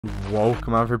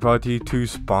Welcome everybody to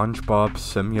SpongeBob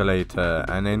Simulator,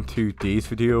 and in today's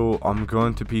video I'm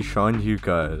going to be showing you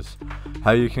guys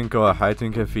how you can go ahead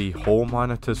and get the whole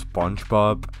monitor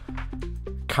SpongeBob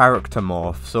character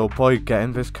morph. So by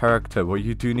getting this character, what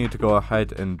you do need to go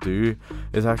ahead and do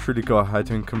is actually go ahead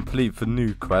and complete the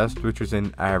new quest, which is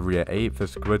in area 8, the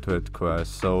Squidward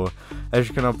quest. So as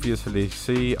you can obviously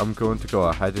see, I'm going to go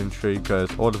ahead and show you guys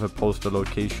all of the poster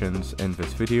locations in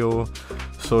this video.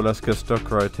 So let's get stuck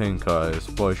right in, guys,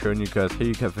 by showing you guys how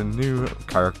you get the new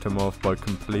character morph by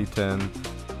completing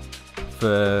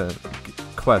the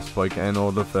quest, by getting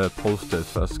all of the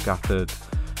posters that are scattered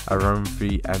around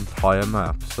the entire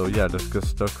map. So yeah, let's get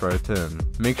stuck right in.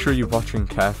 Make sure you're watching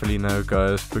carefully now,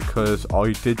 guys, because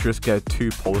I did just get 2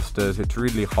 posters. It's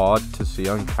really hard to see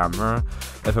on camera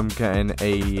if I'm getting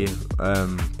a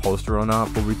poster or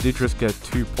not, but we did just get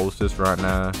 2 posters right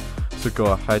now. So go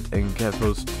ahead and get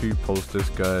those 2 posters,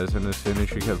 guys, and as soon as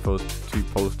you get those 2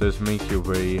 posters, make your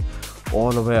way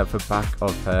all the way at the back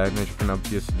of there, and as you can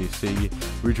obviously see,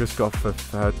 we just got the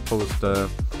 3rd poster.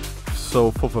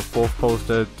 So for the 4th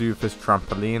poster, do this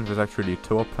trampoline. There's actually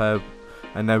 2 up there,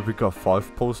 and then we got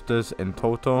 5 posters in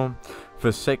total. The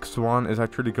 6th one is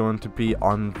actually going to be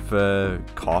on the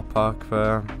car park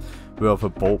there, well, the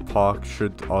boat park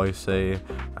should I say.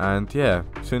 And yeah,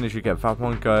 as soon as you get that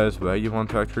one, guys, where you want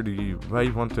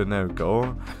to now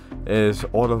go is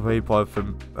all the way by the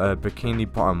Bikini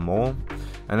Bottom Mall,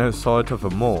 and outside of the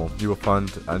mall you will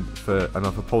find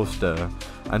another poster,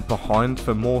 and behind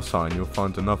the mall sign you'll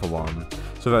find another one.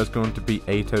 So that's going to be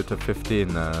 8 out of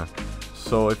 15 there.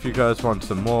 So if you guys want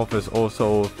some more, there's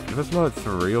like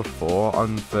 3 or 4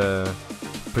 on the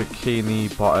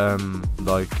Bikini Bottom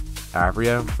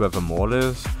area where the mall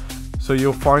is. So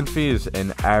you'll find these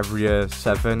in area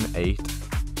 7, 8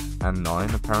 and 9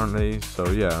 apparently. So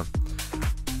yeah,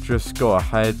 just go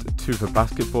ahead to the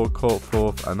basketball court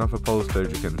for another poster.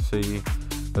 As you can see,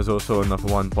 there's also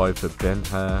another one by the bin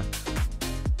here.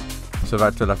 So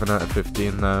that's 11 out of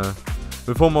 15 there.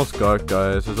 We've almost got it,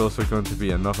 guys. There's also going to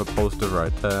be another poster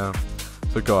right there.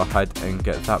 So go ahead and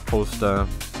get that poster.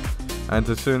 And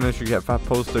as soon as you get that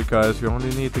poster, guys, you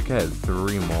only need to get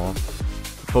 3 more.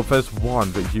 But there's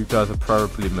one that you guys are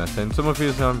probably missing. Some of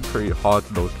these are in pretty hard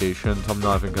locations, I'm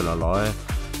not even gonna lie.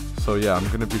 So yeah, I'm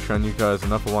gonna be showing you guys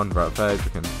another one right there, as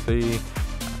you can see.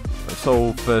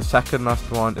 So the second last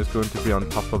one is going to be on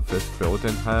top of this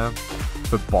building here,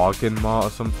 the bargain mart or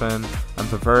something. And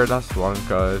the very last one,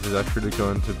 guys, is actually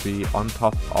going to be on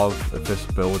top of this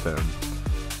building.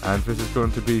 And this is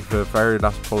going to be the very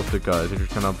last poster, guys, as you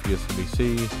can obviously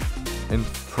see, in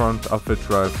front of the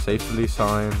drive safely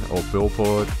sign or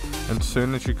billboard. And as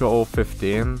soon as you got all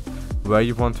 15, where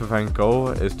you want to then go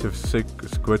is to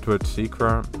Squidward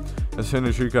Secret. As soon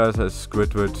as you guys at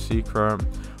Squidward Secret,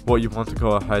 what you want to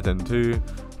go ahead and do,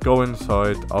 go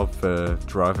inside of the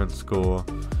driving school,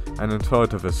 and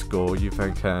inside of the school you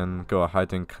then can go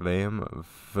ahead and claim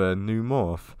the new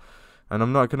morph. And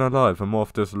I'm not gonna lie, the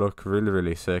morph does look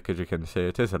really sick. As you can see,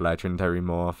 it is a legendary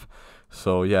morph.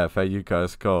 So yeah, there you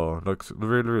guys go. Looks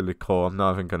really cool, I'm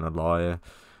not even gonna lie.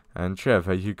 And yeah,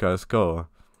 there you guys go.